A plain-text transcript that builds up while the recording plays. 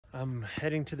I'm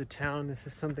heading to the town. This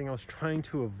is something I was trying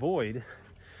to avoid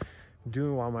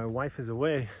doing while my wife is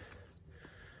away,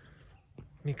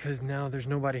 because now there's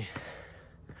nobody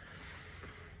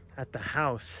at the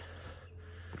house.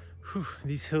 Whew,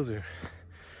 these hills are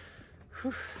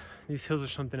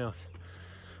something else.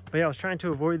 But yeah, I was trying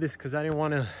to avoid this because I didn't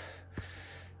want to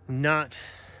not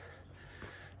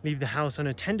leave the house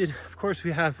unattended. Of course,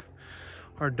 we have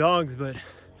our dogs, but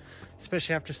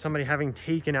especially after somebody having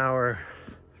taken our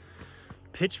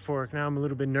pitchfork, now I'm a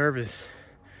little bit nervous.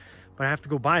 But I have to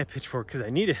go buy a pitchfork because I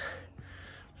need it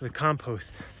for the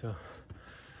compost. So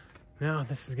now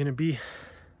this is gonna be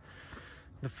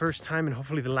the first time and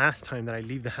hopefully the last time that I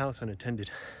leave the house unattended.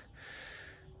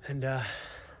 And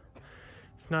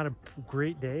it's not a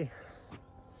great day,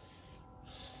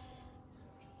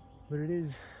 but it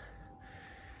is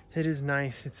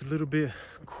nice. It's a little bit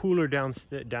cooler down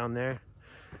there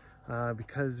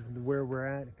because where we're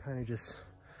at, it kind of just,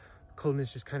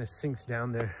 coldness just kind of sinks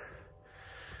down there.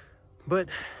 But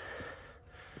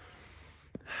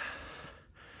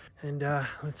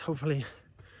let's hopefully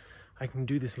I can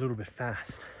do this a little bit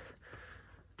fast.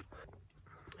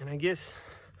 And I guess,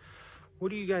 what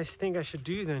do you guys think I should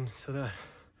do then so that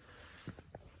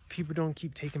people don't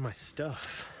keep taking my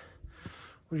stuff?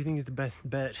 What do you think is the best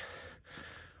bet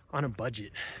on a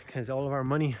budget? Because all of our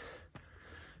money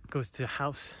goes to a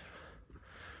house.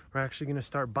 We're actually gonna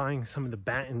start buying some of the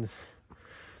battens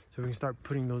so we can start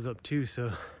putting those up too.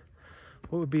 So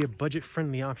what would be a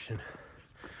budget-friendly option?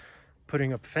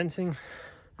 Putting up fencing,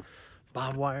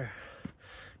 barbed wire,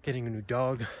 getting a new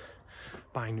dog,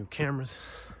 buying new cameras.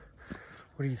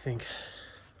 What do you think?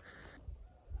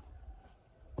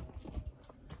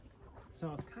 So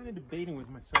I was kind of debating with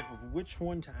myself of which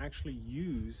one to actually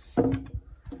use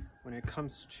when it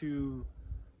comes to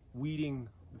weeding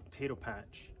the potato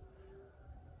patch.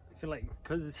 I feel like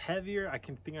because it's heavier, I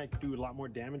can do a lot more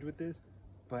damage with this,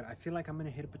 but I feel like I'm gonna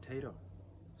hit a potato.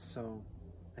 So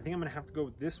I think I'm gonna have to go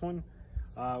with this one,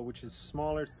 which is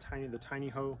smaller. It's the tiny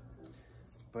hoe.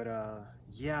 But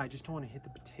yeah, I just don't want to hit the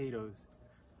potatoes.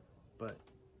 But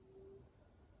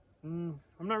I'm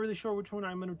not really sure which one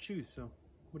I'm gonna choose. So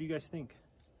what do you guys think?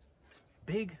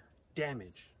 Big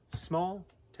damage, small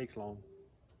takes long.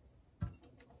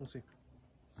 We'll see.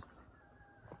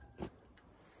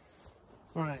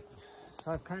 All right,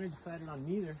 so I've kind of decided on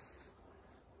neither.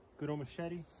 Good old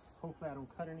machete. Hopefully I don't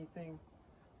cut anything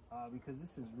because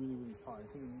this is really, really hard. I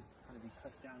think it needs to kind of be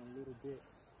cut down a little bit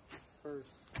first.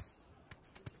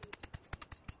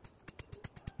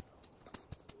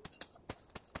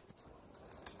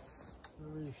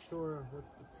 Not really sure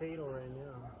what's potato right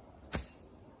now.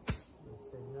 Let's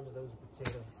say none of those are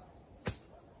potatoes.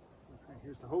 Okay,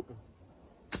 here's the hoping.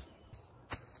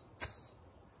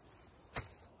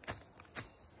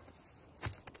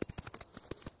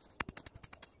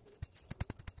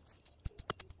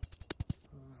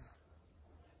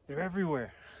 They're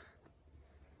everywhere.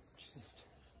 Just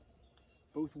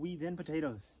both weeds and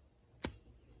potatoes.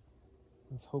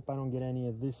 Let's hope I don't get any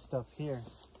of this stuff here.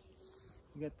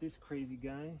 We got this crazy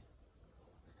guy. I'm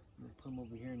gonna put him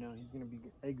over here now. He's gonna be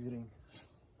exiting.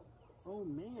 Oh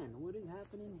man, what is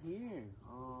happening here?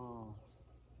 Oh,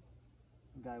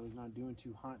 the guy was not doing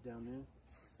too hot down there.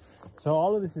 So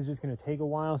all of this is just gonna take a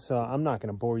while, so I'm not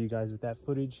gonna bore you guys with that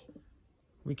footage.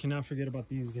 We cannot forget about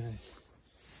these guys.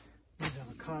 These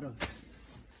avocados.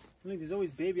 Look, there's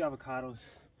always baby avocados.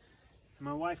 And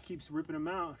my wife keeps ripping them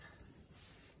out,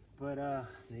 but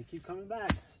they keep coming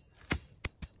back.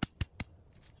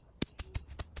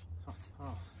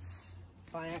 Oh.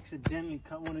 If I accidentally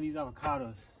cut one of these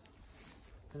avocados,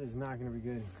 that is not gonna be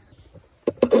good.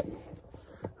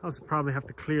 I also probably have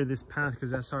to clear this path because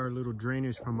that's our little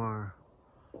drainage from our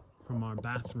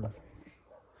bathroom.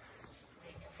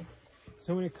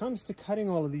 So when it comes to cutting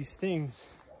all of these things,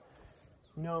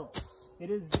 you know,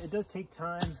 it does take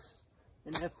time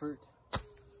and effort,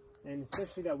 and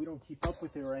especially that we don't keep up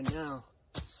with it right now.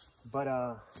 But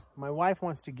my wife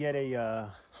wants to get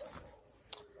a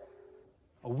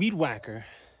weed whacker.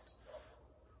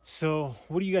 So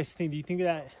what do you guys think? Do you think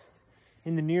that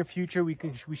in the near future we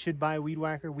should buy a weed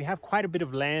whacker? We have quite a bit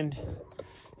of land,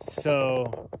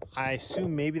 so I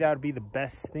assume maybe that would be the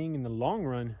best thing in the long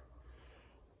run.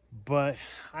 But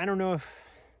I don't know if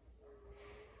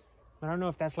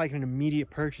that's like an immediate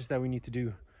purchase that we need to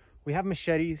do. We have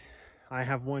machetes. I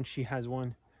have one, she has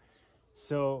one.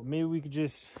 So maybe we could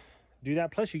just do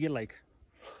that. Plus you get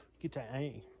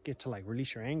to like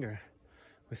release your anger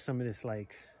with some of this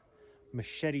like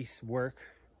machete work.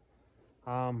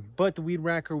 But the weed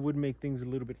whacker would make things a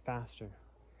little bit faster.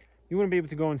 You wouldn't be able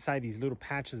to go inside these little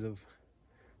patches of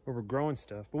where we're growing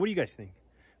stuff. But what do you guys think?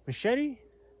 Machete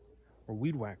or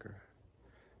weed whacker.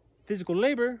 Physical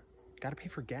labor, gotta pay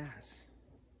for gas.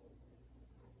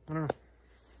 I don't know.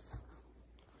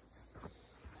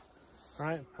 All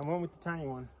right, I went with the tiny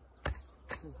one.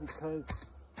 Just because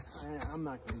I'm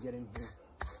not gonna get in here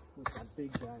with that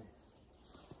big guy.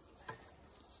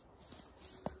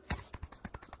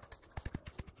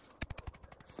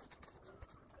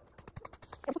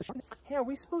 Hey, are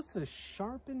we supposed to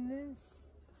sharpen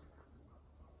this?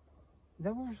 Is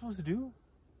that what we're supposed to do?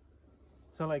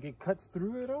 So like it cuts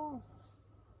through it all?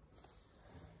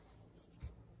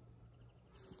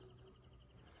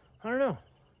 I don't know.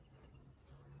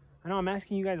 I know I'm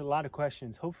asking you guys a lot of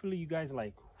questions. Hopefully you guys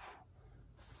like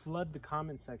flood the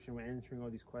comment section when answering all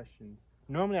these questions.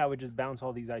 Normally I would just bounce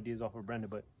all these ideas off of Brenda,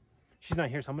 but she's not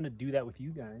here, so I'm gonna do that with you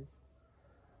guys.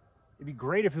 It'd be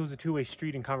great if it was a two-way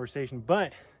street in conversation,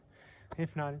 but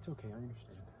if not, it's okay, I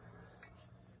understand.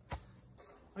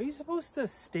 Are you supposed to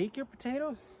stake your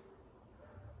potatoes?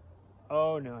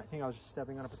 Oh no, I think I was just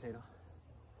stepping on a potato.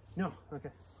 No,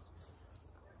 okay.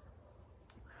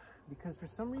 Because for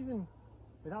some reason,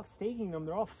 without staking them,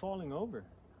 they're all falling over.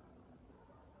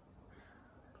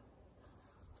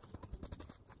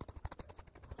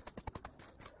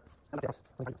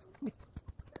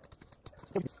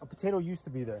 A potato used to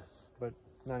be there, but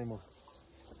not anymore.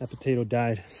 That potato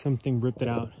died. Something ripped it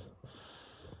out.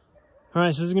 All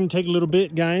right, so this is gonna take a little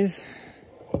bit, guys.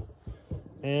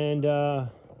 And to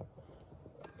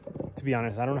be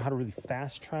honest, I don't know how to really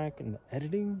fast track in the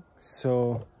editing.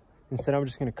 So instead, I'm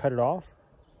just gonna cut it off.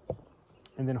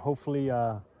 And then hopefully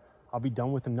I'll be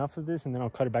done with enough of this and then I'll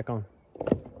cut it back on.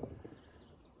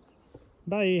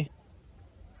 Bye.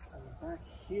 So back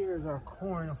here is our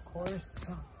corn, of course.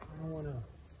 I don't wanna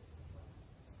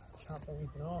chop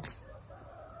everything off,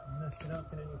 mess it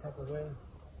up in any type of way.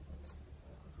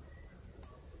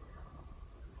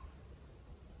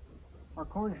 Our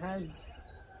corn has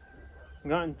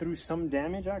gotten through some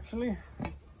damage actually.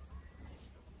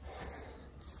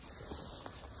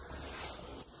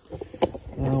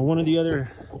 One of the other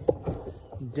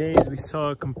days we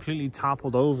saw it completely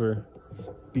toppled over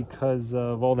because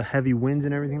of all the heavy winds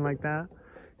and everything like that.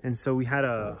 And so we had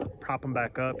to prop them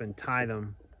back up and tie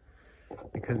them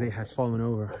because they had fallen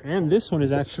over. And this one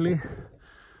is actually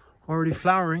already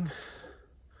flowering.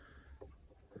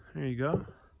 There you go.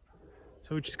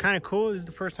 So which is kind of cool. This is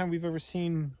the first time we've ever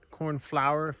seen corn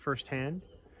flower firsthand.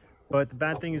 But the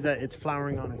bad thing is that it's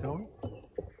flowering on its own.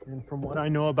 And from what I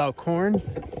know about corn,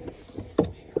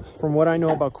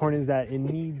 is that it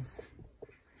needs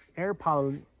air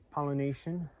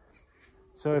pollination.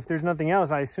 So if there's nothing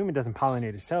else, I assume it doesn't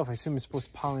pollinate itself. I assume it's supposed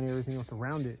to pollinate everything else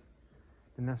around it.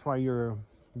 And that's why you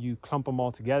clump them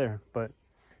all together. But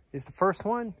it's the first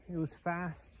one. It was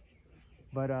fast.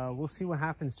 But we'll see what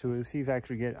happens to it. We'll see if I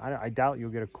actually get, I doubt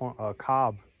you'll get a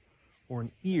cob or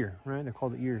an ear, right? They're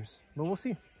called the ears. But we'll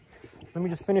see. Let me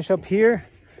just finish up here.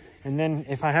 And then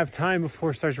if I have time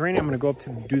before it starts raining, I'm going to go up to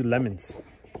do the lemons.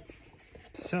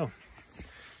 So,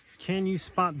 can you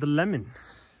spot the lemon?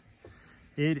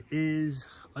 It is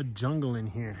a jungle in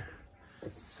here.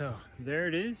 So, there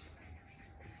it is.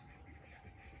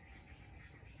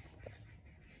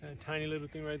 That tiny little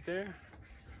thing right there.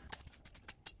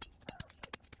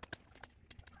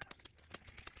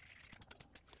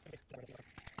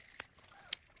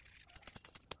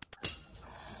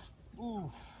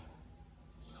 Ooh.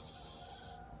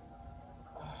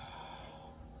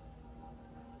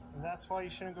 And that's why you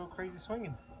shouldn't go crazy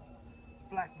swinging.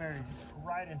 Blackberries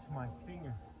right into my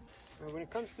finger. Now, when it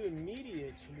comes to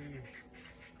immediately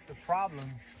the problems,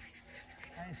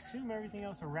 I assume everything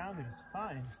else around it is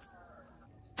fine.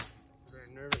 Very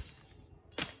nervous.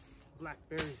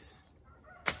 Blackberries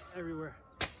everywhere.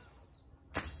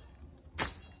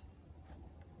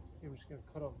 I'm just gonna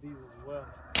cut off these as well.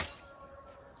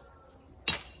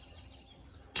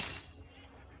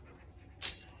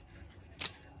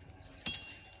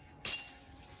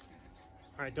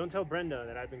 All right, don't tell Brenda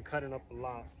that I've been cutting up a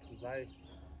lot because I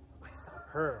stop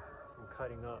her from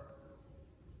cutting up.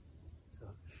 So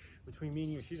between me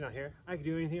and you, she's not here. I can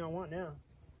do anything I want now.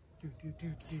 Do.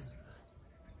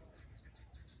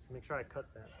 Make sure I cut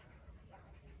that.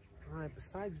 All right,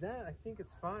 besides that, I think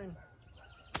it's fine.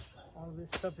 All of this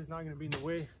stuff is not gonna be in the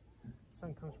way. The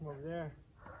sun comes from over there.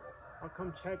 I'll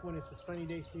come check when it's a sunny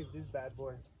day, see if this bad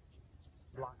boy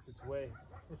blocks its way.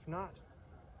 If not,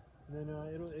 then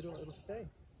it'll stay.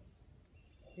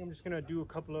 I think I'm just gonna do a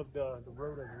couple of the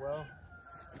road as well,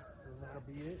 and that'll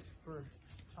be it for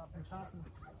chopping.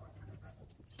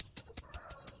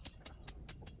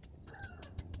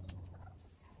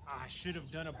 I should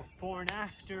have done a before and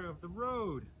after of the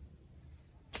road.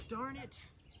 Darn it!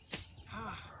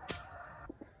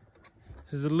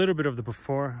 This is a little bit of the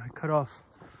before. I cut off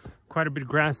quite a bit of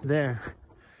grass there.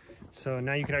 So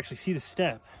now you can actually see the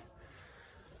step.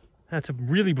 That's a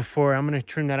really before. I'm gonna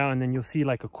trim that out and then you'll see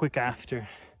like a quick after.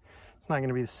 It's not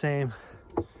gonna be the same.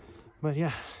 But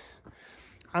yeah,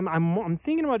 I'm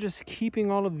thinking about just keeping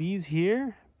all of these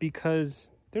here because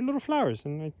they're little flowers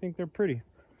and I think they're pretty.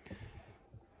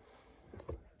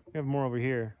 We have more over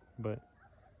here, but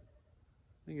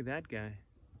look at that guy.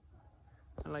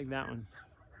 I like that one.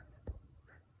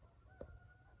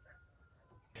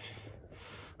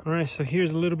 All right, so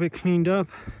here's a little bit cleaned up.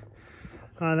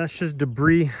 That's just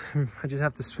debris. I just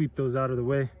have to sweep those out of the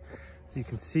way so you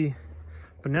can see.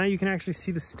 But now you can actually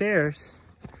see the stairs,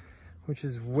 which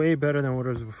is way better than what it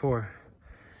was before.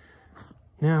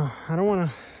 Now, I don't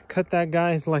want to cut that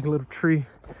guy. It's like a little tree.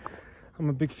 I'm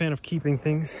a big fan of keeping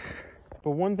things.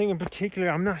 But one thing in particular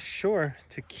I'm not sure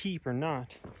to keep or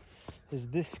not is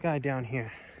this guy down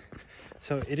here.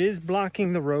 So it is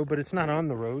blocking the road, but it's not on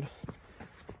the road.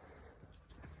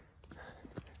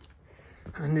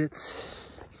 And it's,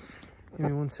 give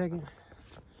me one second.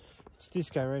 It's this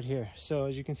guy right here. So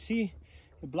as you can see,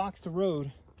 it blocks the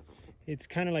road. It's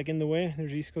kind of like in the way.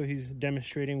 There's Isco, he's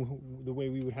demonstrating the way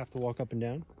we would have to walk up and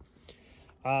down.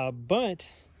 But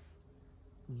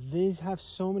these have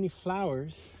so many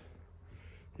flowers,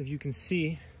 if you can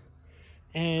see.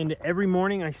 And every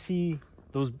morning I see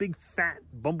those big fat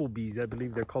bumblebees. I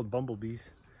believe they're called bumblebees.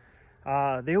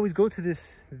 They always go to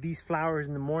these flowers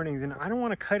in the mornings, and I don't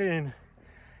want to cut it and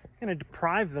kind of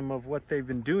deprive them of what they've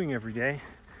been doing every day.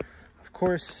 Of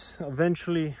course,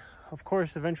 eventually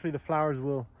the flowers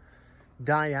will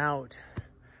die out,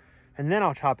 and then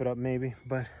I'll chop it up maybe.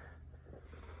 But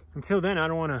until then, I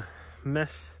don't want to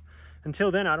mess. Until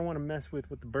then, I don't want to mess with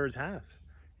what the birds have.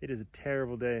 It is a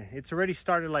terrible day. It's already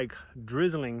started like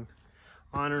drizzling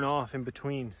on and off in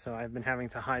between, so I've been having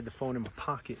to hide the phone in my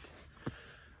pocket.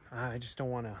 I just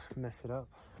don't want to mess it up.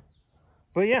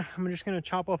 But yeah, I'm just gonna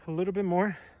chop up a little bit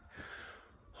more.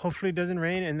 Hopefully it doesn't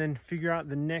rain, and then figure out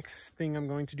the next thing I'm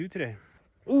going to do today.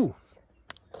 Ooh,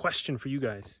 question for you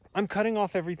guys. I'm cutting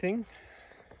off everything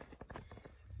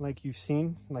like you've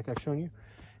seen, like I've shown you,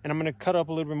 and I'm gonna cut up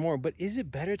a little bit more. But is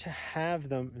it better to have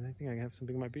them, and I think I have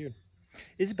something in my beard.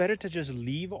 Is it better to just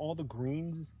leave all the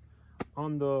greens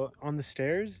on the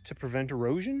stairs to prevent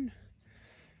erosion?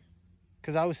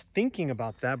 Because I was thinking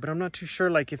about that, but I'm not too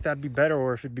sure like if that'd be better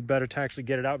or if it'd be better to actually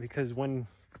get it out, because when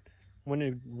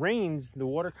it rains, the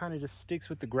water kind of just sticks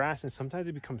with the grass, and sometimes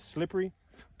it becomes slippery.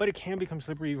 But it can become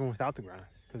slippery even without the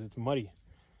grass because it's muddy.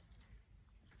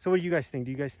 So what do you guys think?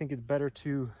 Do you guys think it's better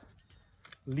to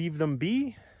leave them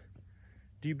be?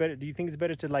 Do you think it's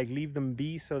better to like leave them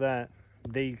be so that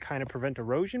they kind of prevent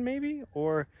erosion maybe?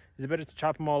 Or is it better to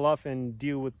chop them all off and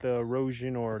deal with the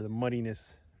erosion or the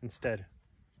muddiness instead?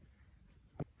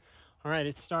 All right,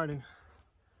 it's starting.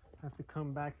 I have to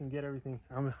come back and get everything.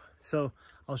 So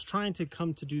I was trying to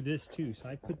come to do this too. So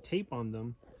I put tape on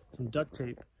them, some duct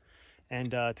tape, and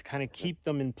to kind of keep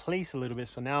them in place a little bit.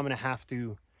 So now I'm gonna have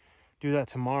to do that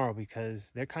tomorrow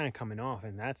because they're kind of coming off,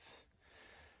 and that's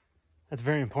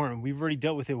very important. We've already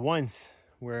dealt with it once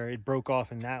where it broke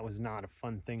off, and that was not a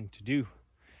fun thing to do.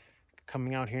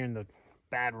 Coming out here in the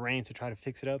bad rain to try to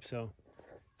fix it up. So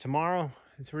tomorrow,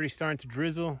 it's already starting to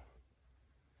drizzle.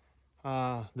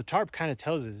 The tarp kind of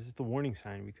tells us this is the warning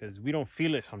sign because we don't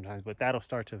feel it sometimes, but that'll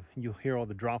start to, you'll hear all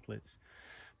the droplets.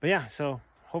 But yeah, so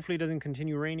hopefully it doesn't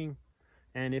continue raining,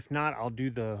 and if not, I'll do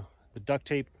the duct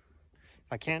tape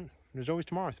if I can. There's always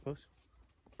tomorrow, I suppose.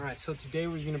 All right, so today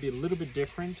we're going to be a little bit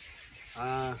different.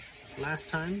 Last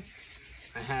time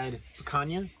I had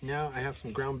picanha. Now I have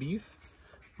some ground beef.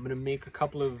 I'm going to make a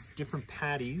couple of different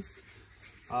patties.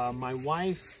 My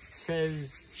wife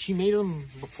says she made them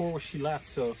before she left,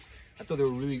 so I thought they were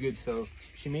really good. So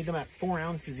she made them at 4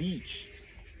 ounces each.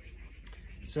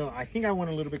 So I think I went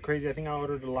a little bit crazy. I think I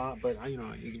ordered a lot, but you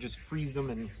know, you can just freeze them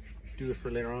and do it for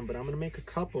later on. But I'm gonna make a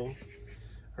couple.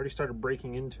 I already started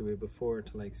breaking into it before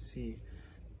to like see.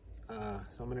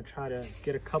 So I'm gonna try to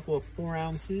get a couple of 4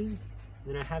 ounces.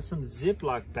 Then I have some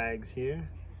Ziploc bags here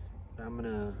that I'm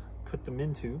gonna put them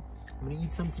into. I'm gonna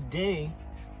eat some today.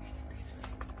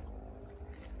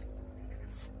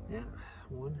 Yeah,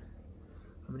 one.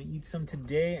 I'm gonna eat some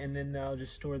today, and then I'll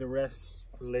just store the rest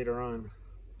for later on.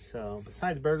 So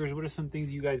besides burgers, what are some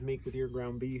things you guys make with your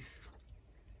ground beef?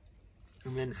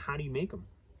 And then how do you make them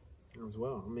as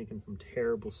well? I'm making some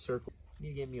terrible circles. I need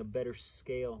to get me a better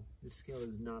scale. This scale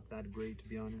is not that great, to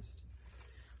be honest.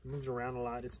 It moves around a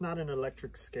lot. It's not an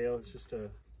electric scale. It's just a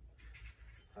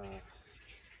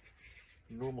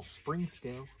normal spring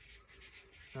scale.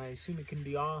 So I assume it can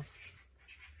be off.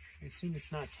 I assume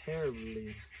it's not terribly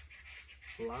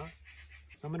a lot.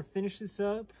 So I'm gonna finish this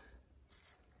up.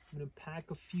 I'm gonna pack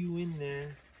a few in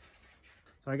there.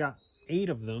 So I got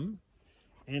 8 of them,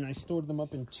 and I stored them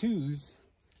up in 2s.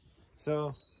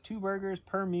 So 2 burgers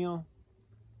per meal.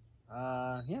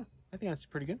 Yeah, I think that's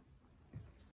pretty good.